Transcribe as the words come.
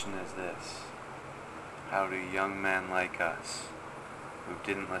Is this: how do young men like us, who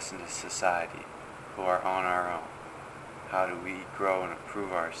didn't listen to society, who are on our own, how do we grow and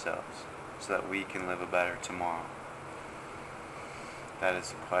improve ourselves so that we can live a better tomorrow? That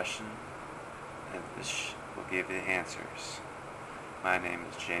is the question, and this will give you the answers. My name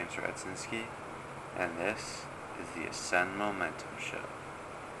is James Redzinski, and this is the Ascend Momentum Show.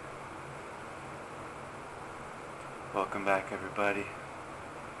 Welcome back, everybody.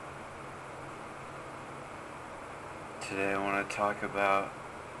 Today I want to talk about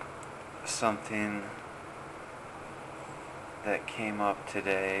something that came up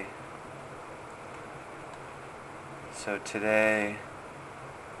today. So today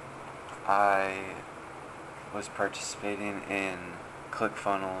I was participating in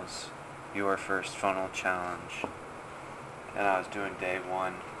ClickFunnels Your First Funnel Challenge, and I was doing day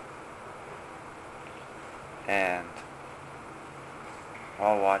one. And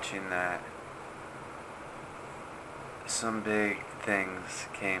while watching that, some big things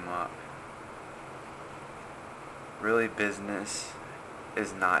came up. Really, business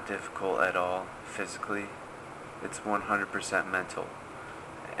is not difficult at all physically. It's 100% mental.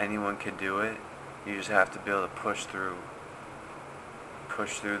 Anyone can do it. You just have to be able to push through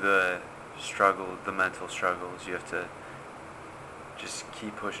the struggle, the mental struggles. You have to just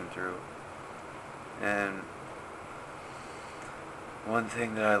keep pushing through. And one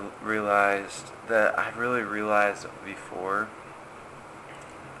thing that I really realized before,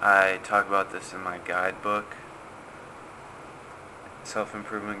 I talk about this in my guidebook,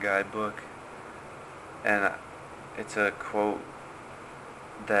 self-improvement guidebook, and it's a quote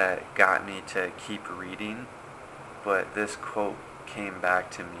that got me to keep reading, but this quote came back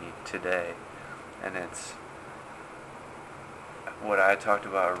to me today, and it's what I talked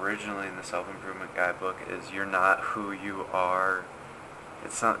about originally in the self-improvement guidebook is you're not who you are.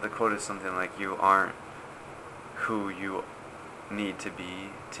 It's not, the quote is something like, you aren't who you need to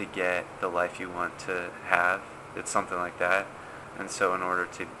be to get the life you want to have. It's something like that. And so in order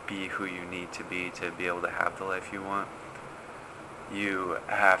to be who you need to be able to have the life you want, you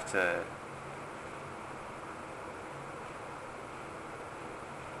have to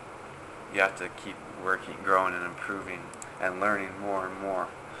keep working, growing, and improving, and learning more and more.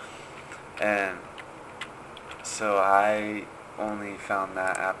 And so I only found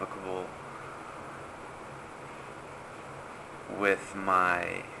that applicable with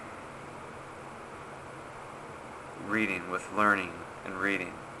my reading, with learning and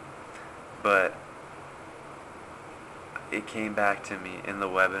reading. But it came back to me in the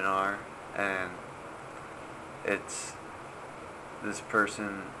webinar, and this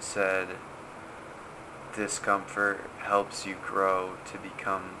person said, discomfort helps you grow to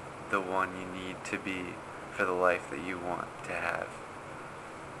become the one you need to be for the life that you want to have.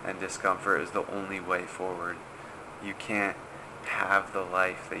 And discomfort is the only way forward. You can't have the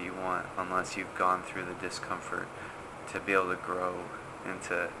life that you want unless you've gone through the discomfort to be able to grow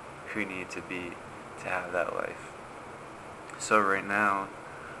into who you need to be to have that life. So right now,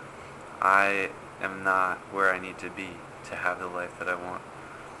 I am not where I need to be to have the life that I want.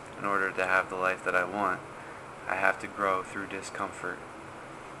 In order to have the life that I want, I have to grow through discomfort.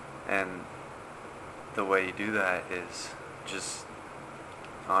 And the way you do that is just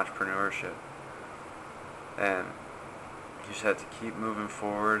entrepreneurship. And you just have to keep moving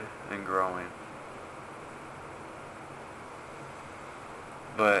forward and growing.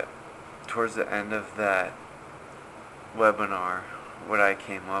 But towards the end of that webinar, what I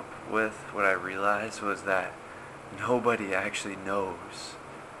came up with, what I realized was that nobody actually knows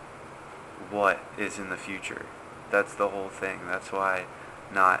what is in the future. That's the whole thing. That's why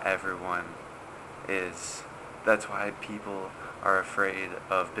not everyone is. That's why people are afraid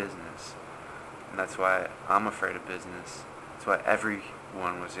of business. And that's why I'm afraid of business. That's why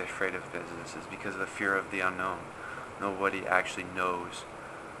everyone was afraid of business, is because of the fear of the unknown. Nobody actually knows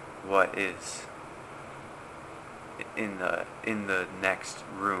what is in the next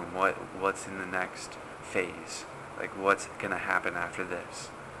room, what's in the next phase, like what's gonna happen after this.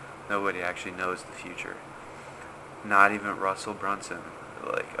 Nobody actually knows the future. Not even Russell Brunson,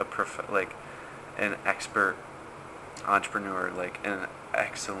 like an expert entrepreneur, like an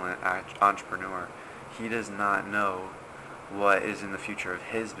excellent entrepreneur. He does not know what is in the future of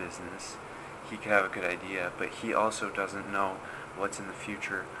his business. He could have a good idea, but he also doesn't know what's in the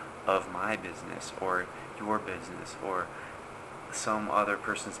future of my business or your business or some other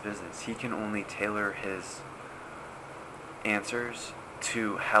person's business. He can only tailor his answers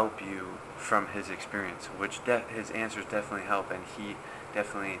to help you from his experience, which his answers definitely help, and he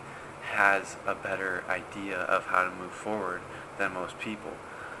definitely has a better idea of how to move forward than most people.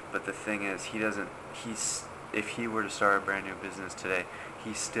 But the thing is, if he were to start a brand new business today,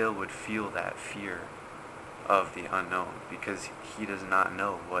 he still would feel that fear of the unknown because he does not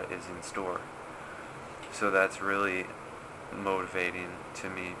know what is in store. So that's really motivating to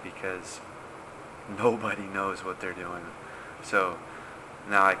me because nobody knows what they're doing. So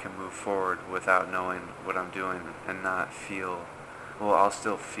now I can move forward without knowing what I'm doing and not feel, well, I'll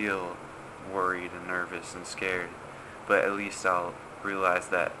still feel worried and nervous and scared, but at least I'll realize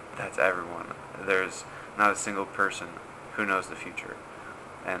that that's everyone. There's not a single person who knows the future,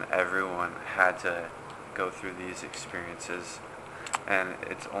 and everyone had to go through these experiences, and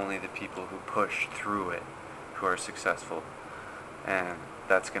it's only the people who push through it who are successful, and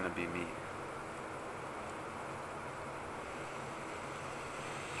that's going to be me.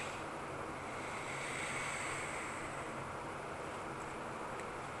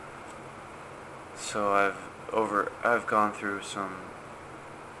 So I've gone through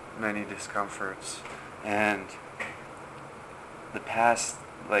many discomforts, and the past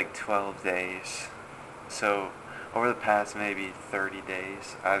 12 days, so over the past maybe 30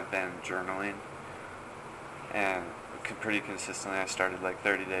 days, I've been journaling, and pretty consistently. I started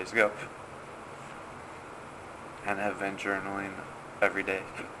 30 days ago, and have been journaling every day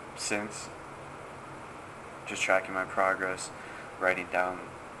since, just tracking my progress, writing down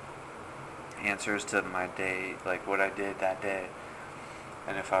answers to my day, what I did that day,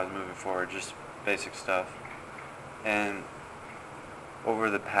 and if I was moving forward, just basic stuff. And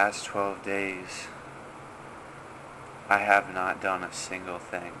over the past 12 days, I have not done a single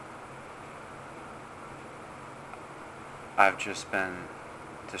thing. I've just been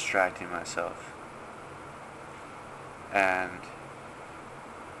distracting myself. And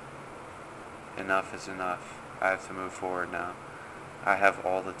enough is enough. I have to move forward now. I have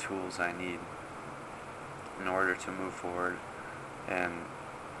all the tools I need in order to move forward, and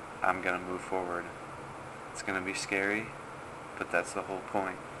I'm going to move forward. It's going to be scary, but that's the whole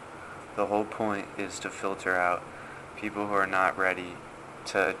point. The whole point is to filter out people who are not ready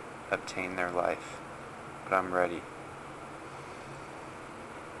to obtain their life. But I'm ready.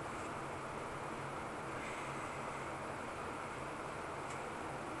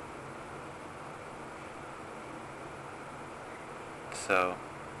 So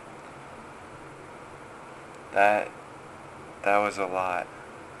that was a lot,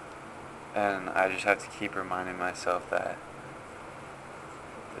 and I just have to keep reminding myself that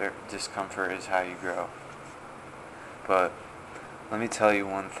discomfort is how you grow. But let me tell you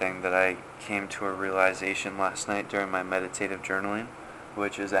one thing that I came to a realization last night during my meditative journaling,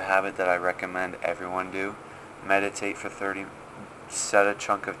 which is a habit that I recommend everyone do. Meditate for set a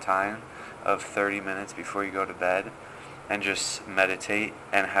chunk of time of 30 minutes before you go to bed, and just meditate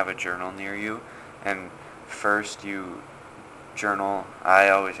and have a journal near you. And first you journal. I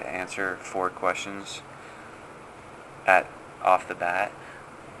always answer 4 questions off the bat.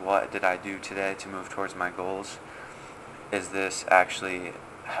 What did I do today to move towards my goals? Is this actually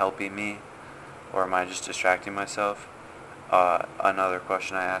helping me, or am I just distracting myself? Another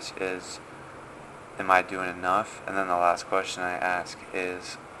question I ask is, am I doing enough? And then the last question I ask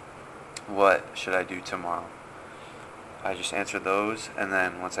is, what should I do tomorrow? I just answer those, and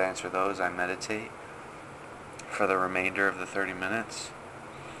then once I answer those, I meditate for the remainder of the 30 minutes.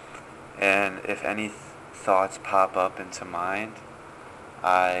 And if any thoughts pop up into mind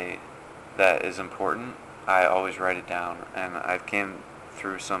that is important, I always write it down. And I've came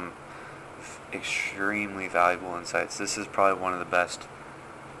through some extremely valuable insights. This is probably one of the best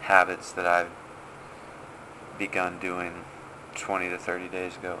habits that I've begun doing 20 to 30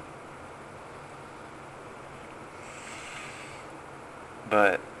 days ago.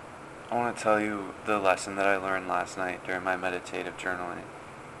 But I want to tell you the lesson that I learned last night during my meditative journaling.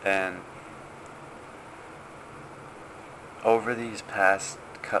 And over these past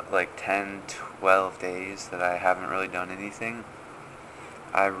 10, 12 days that I haven't really done anything,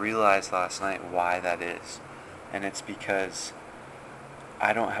 I realized last night why that is. And it's because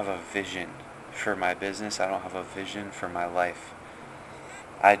I don't have a vision for my business. I don't have a vision for my life.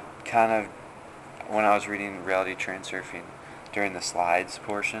 When I was reading Reality Transurfing, during the slides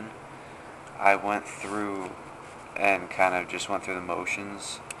portion, I went through and just went through the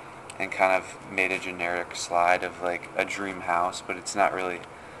motions and made a generic slide of a dream house, but it's not really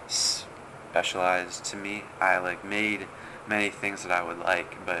specialized to me. I made many things that I would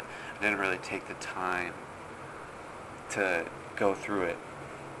like, but I didn't really take the time to go through it.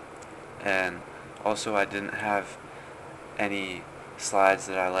 And also I didn't have any slides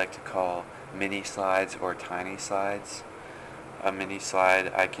that I like to call mini slides or tiny slides. A mini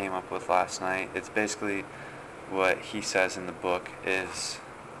slide I came up with last night. It's basically what he says in the book is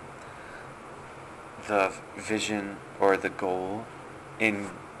the vision or the goal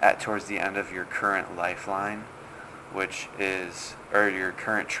towards the end of your current lifeline, which is, or your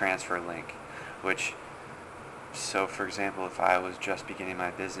current transfer link, which, so for example, if I was just beginning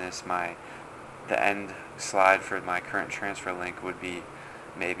my business, the end slide for my current transfer link would be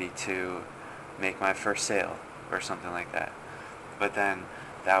maybe to make my first sale or something like that. But then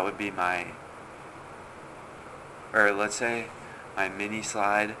that would be or let's say my mini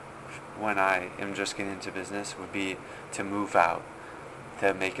slide when I am just getting into business would be to move out,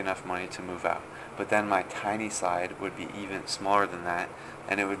 to make enough money to move out. But then my tiny slide would be even smaller than that,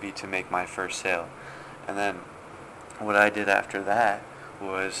 and it would be to make my first sale. And then what I did after that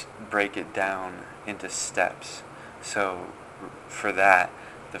was break it down into steps. So for that,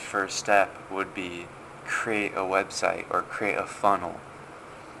 the first step would be create a website or create a funnel.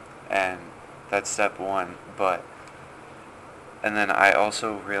 And that's step one. And then I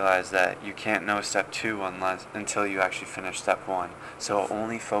also realized that you can't know step two until you actually finish step one. So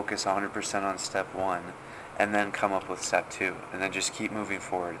only focus 100% on step one, and then come up with step two, and then just keep moving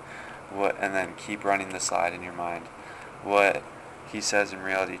forward. And then keep running the slide in your mind. What he says in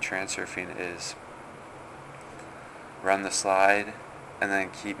reality transurfing is run the slide, and then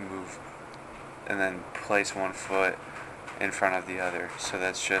and then place one foot in front of the other. So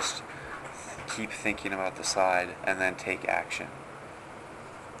that's just keep thinking about the slide and then take action.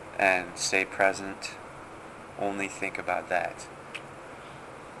 And stay present. Only think about that.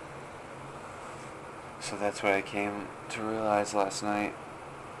 So that's what I came to realize last night.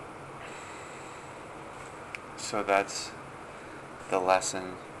 So that's the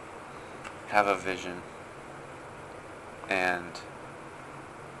lesson. Have a vision. And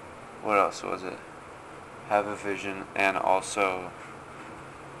what else was it? Have a vision, and also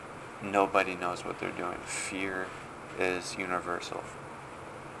nobody knows what they're doing. Fear is universal.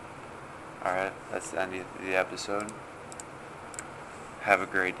 Alright, that's the end of the episode. Have a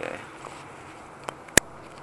great day.